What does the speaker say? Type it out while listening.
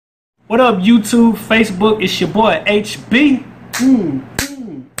What up, YouTube, Facebook? It's your boy HB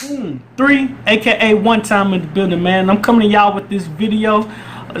 3, aka One Time in the Building, man. I'm coming to y'all with this video.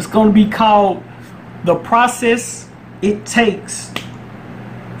 It's gonna be called The Process It Takes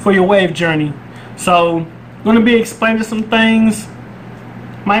for Your Wave Journey. So I'm gonna be explaining some things.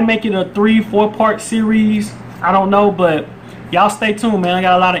 Might make it a 3-4 part series, I don't know, but y'all stay tuned, man. I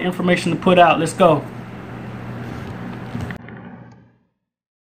got a lot of information to put out. Let's go.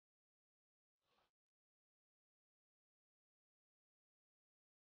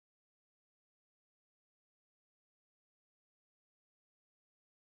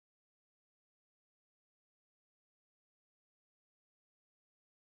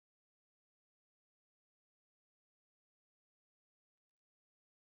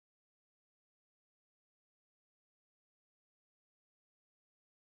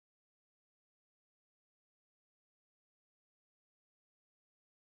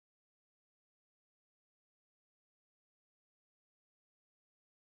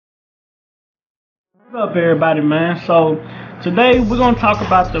 What's up, everybody, man? So today we're going to talk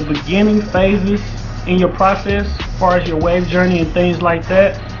about the beginning phases in your process as far as your wave journey and things like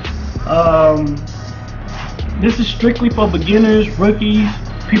that. This is strictly for beginners, rookies,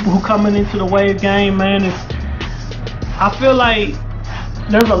 people who coming into the wave game, man. I feel like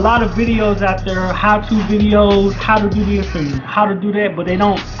there's a lot of videos out there, how-to videos, how to do this and how to do that, but they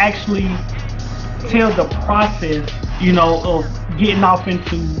don't actually tell the process, you know, of getting off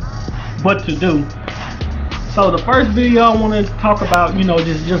into what to do. So the first video I want to talk about, you know,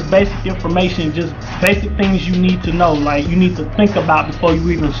 just basic information, just basic things you need to know, like you need to think about before you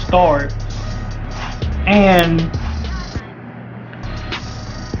even start. And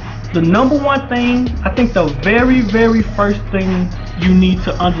the number one thing, I think the very first thing you need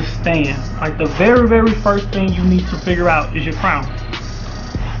to understand, like the very first thing you need to figure out is your crown.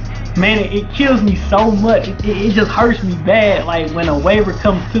 Man, it kills me so much. It just hurts me bad. Like when a waiver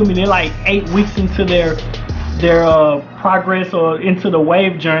comes to me, they're like 8 weeks into their progress or into the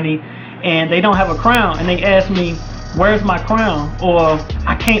wave journey, and they don't have a crown, and they ask me, where's my crown? Or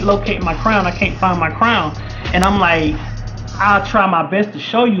I can't locate my crown, I can't find my crown. And I'm like, I'll try my best to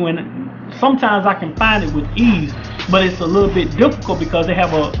show you, and sometimes I can find it with ease, but it's a little bit difficult because they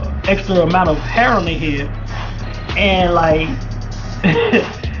have a extra amount of hair on their head. And like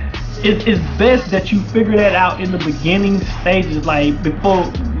it's best that you figure that out in the beginning stages, like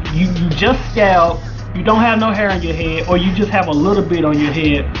before you just scalp, you don't have no hair on your head, or you just have a little bit on your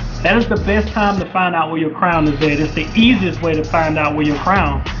head. That is the best time to find out where your crown is at. It's the easiest way to find out where your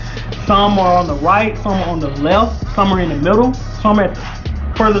crown. Some are on the right, some are on the left, some are in the middle, some are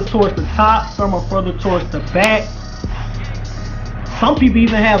further towards the top, some are further towards the back. Some people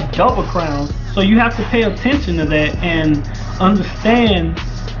even have double crowns, so you have to pay attention to that and understand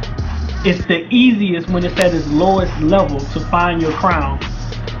it's the easiest when it's at its lowest level to find your crown.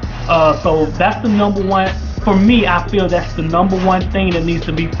 So that's the number one, for me, I feel that's the number one thing that needs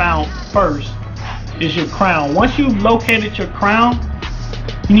to be found first, is your crown. Once you've located your crown,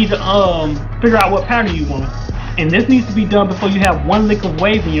 you need to figure out what pattern you want. And this needs to be done before you have one lick of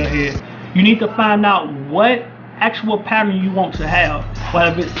wave in your head. You need to find out what actual pattern you want to have,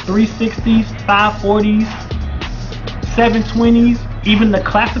 whether it's 360s, 540s, 720s, even the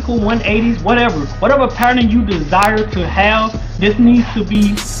classical 180s, whatever pattern you desire to have. This needs to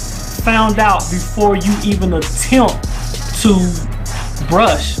be found out before you even attempt to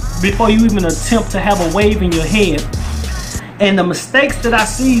brush, before you even attempt to have a wave in your head. And the mistakes that I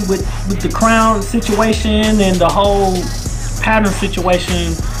see with the crown situation and the whole pattern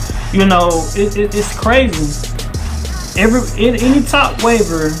situation, you know, it's crazy. Any top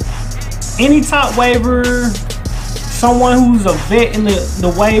waiver, someone who's a vet in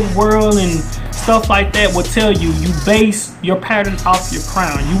the wave world and stuff like that will tell you, you base your pattern off your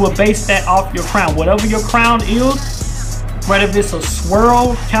crown. You will base that off your crown. Whatever your crown is, whether it's a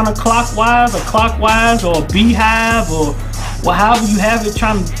swirl counterclockwise or clockwise or a beehive or however you have it,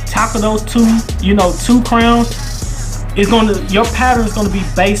 trying to tackle those two crowns, your pattern is gonna be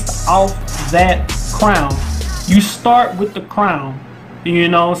based off that crown. You start with the crown, you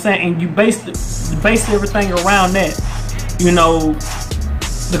know what I'm saying, and you base everything around that. You know,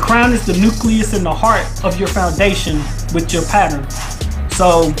 the crown is the nucleus and the heart of your foundation with your pattern.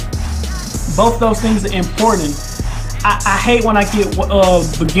 So both those things are important. I hate when I get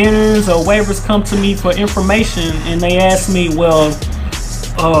beginners or waivers come to me for information and they ask me, well,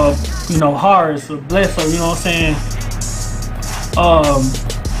 you know, Horace or Bless, or you know what I'm saying,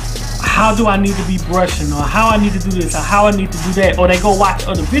 how do I need to be brushing, or how I need to do this, or how I need to do that, or they go watch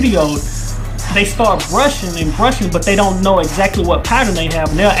other videos. they start brushing and brushing, but they don't know exactly what pattern they have.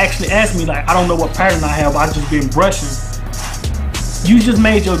 And they'll actually ask me like, I don't know what pattern I have, I just been brushing. You just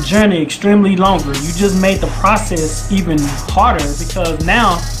made your journey extremely longer. You just made the process even harder, because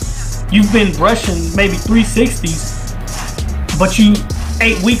now you've been brushing maybe 360s, but you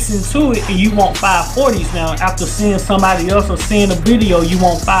 8 weeks into it and you want 540s now after seeing somebody else or seeing a video. You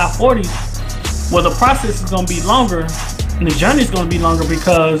want 540s. Well, the process is going to be longer and the journey is going to be longer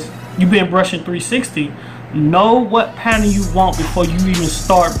because you've been brushing 360. Know what pattern you want before you even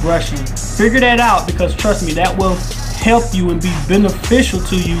start brushing. Figure that out, because trust me, that will help you and be beneficial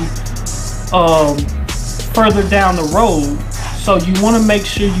to you further down the road. So you want to make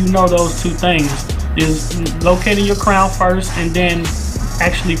sure you know those two things, is locating your crown first and then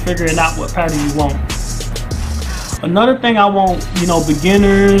actually figuring out what pattern you want. Another thing I want, you know,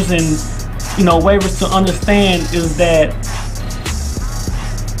 beginners and, you know, wavers to understand is that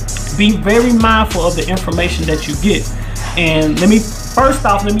be very mindful of the information that you get. And first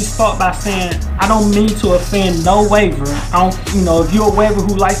off, let me start by saying I don't mean to offend no waver. I don't, you know, if you're a waver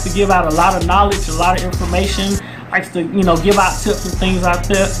who likes to give out a lot of knowledge, a lot of information, likes to, you know, give out tips and things out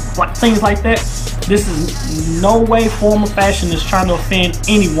there, like things like that, this is no way, form, or fashion is trying to offend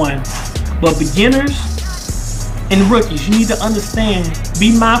anyone. But beginners and rookies, you need to understand,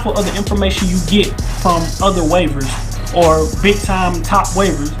 be mindful of the information you get from other waivers or big time top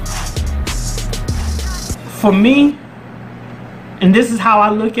waivers. For me, and this is how I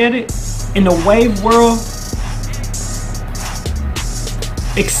look at it, in the wave world,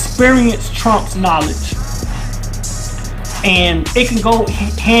 experience trumps knowledge. And it can go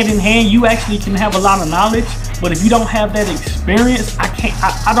hand in hand. You actually can have a lot of knowledge, but if you don't have that experience,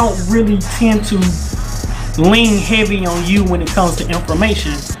 I don't really tend to lean heavy on you when it comes to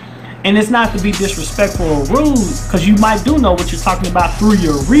information. And it's not to be disrespectful or rude, because you might do know what you're talking about through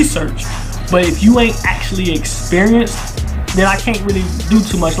your research. But if you ain't actually experienced, then I can't really do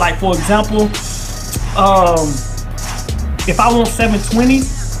too much. Like, for example, if I want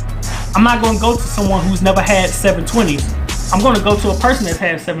 720s, I'm not going to go to someone who's never had 720s. I'm going to go to a person that's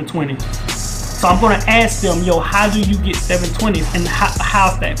had 720s. So I'm going to ask them, yo, how do you get 720s? And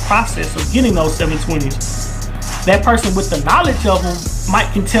how's that process of getting those 720s? That person with the knowledge of them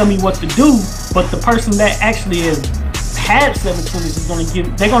can tell me what to do, but the person that actually has had 720s is going to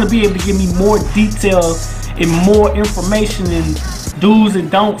they're going to be able to give me more detail and more information and do's and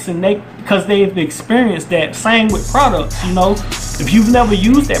don'ts, and because they've experienced that. Same with products, you know, if you've never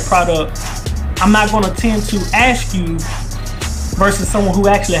used that product, I'm not going to tend to ask you versus someone who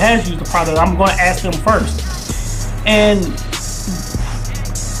actually has used the product. I'm going to ask them first. And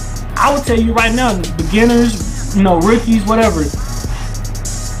I would tell you right now, beginners, you know, rookies, whatever,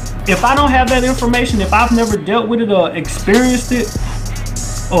 if I don't have that information, if I've never dealt with it or experienced it,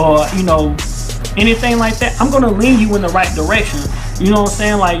 or, you know, anything like that, I'm going to lean you in the right direction. You know what I'm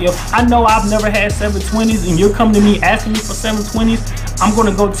saying? Like, if I know I've never had 720s and you're coming to me asking me for 720s, I'm going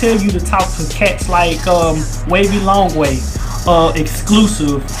to go tell you to talk to cats like Wavy Longway,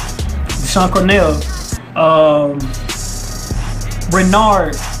 Exclusive, Sean Cornell,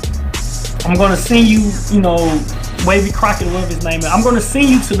 Renard. I'm going to send you, you know, Wavy Crockett, whatever his name is. I'm going to send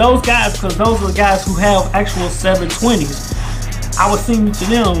you to those guys, because those are the guys who have actual 720s. I will send you to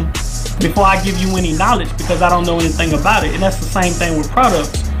them before I give you any knowledge, because I don't know anything about it. And that's the same thing with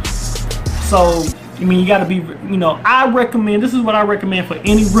products. So, I mean, you got to be, you know, this is what I recommend for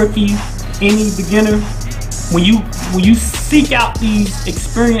any rookie, any beginner. When you seek out these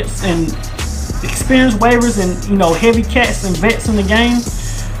experienced waivers and, you know, heavy cats and vets in the game,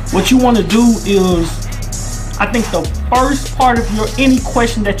 what you want to do is, I think the first part of any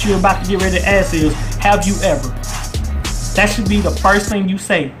question that you're about to get ready to ask is, have you ever? That should be the first thing you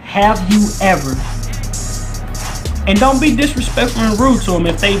say. Have you ever? And don't be disrespectful and rude to them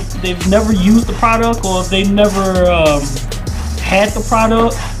if they've never used the product, or if they've never had the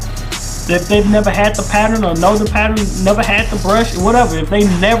product, if they've never had the pattern or know the pattern, never had the brush or whatever. If they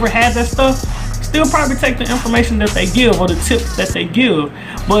never had that stuff, still probably take the information that they give or the tips that they give.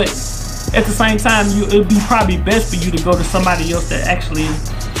 But at the same time, it'd be probably best for you to go to somebody else that actually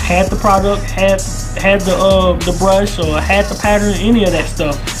had the product, had the brush, or had the pattern, any of that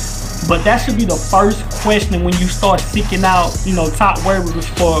stuff. But that should be the first question when you start seeking out, you know, top waivers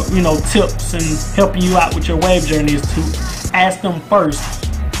for, you know, tips and helping you out with your wave journey, is to ask them first,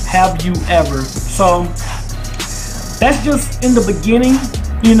 have you ever? So that's just in the beginning,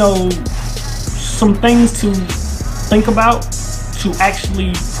 you know, some things to think about, to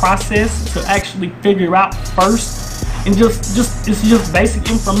actually process, to actually figure out first. And it's just basic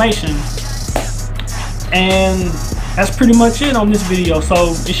information. And that's pretty much it on this video.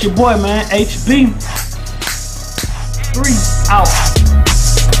 So it's your boy, man, HB. 3 out.